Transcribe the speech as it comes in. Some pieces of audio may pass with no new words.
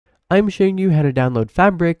I'm showing you how to download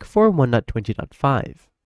Fabric for 1.20.5.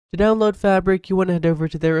 To download Fabric, you want to head over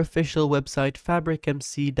to their official website,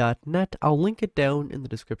 fabricmc.net. I'll link it down in the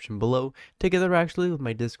description below, together actually with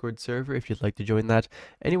my Discord server if you'd like to join that.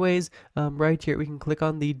 Anyways, right here we can click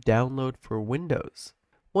on the download for Windows.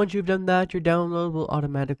 Once you've done that, your download will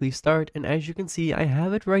automatically start, and as you can see, I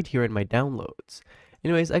have it right here in my downloads.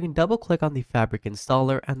 Anyways, I can double click on the Fabric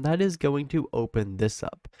installer, and that is going to open this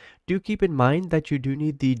up. Do keep in mind that you do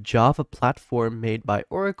need the Java platform made by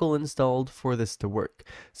Oracle installed for this to work.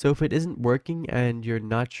 So if it isn't working and you're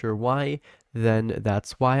not sure why, then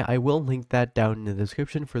that's why. I will link that down in the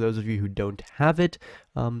description for those of you who don't have it,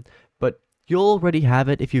 but you'll already have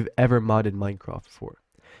it if you've ever modded Minecraft before.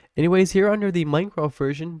 Anyways, here under the Minecraft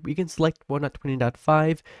version, we can select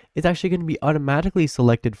 1.20.5. It's actually going to be automatically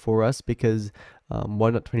selected for us because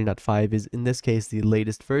 1.20.5 is in this case the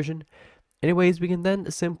latest version. Anyways, we can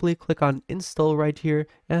then simply click on install right here,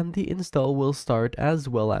 and the install will start as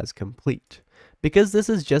well as complete. Because this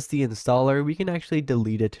is just the installer, we can actually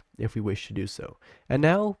delete it if we wish to do so. And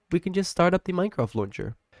now we can just start up the Minecraft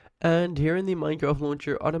launcher. And here in the Minecraft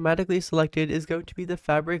launcher, automatically selected is going to be the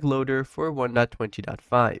Fabric loader for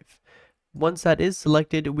 1.20.5. Once that is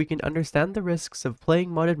selected, we can understand the risks of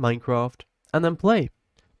playing modded Minecraft, and then play.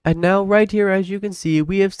 And now right here, as you can see,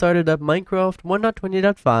 we have started up Minecraft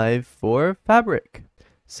 1.20.5 for Fabric.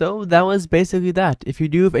 So that was basically that. If you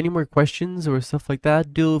do have any more questions or stuff like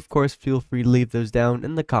that, do of course feel free to leave those down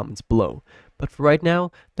in the comments below. But for right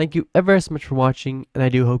now, thank you ever so much for watching, and I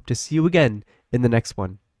do hope to see you again in the next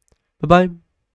one. Bye-bye.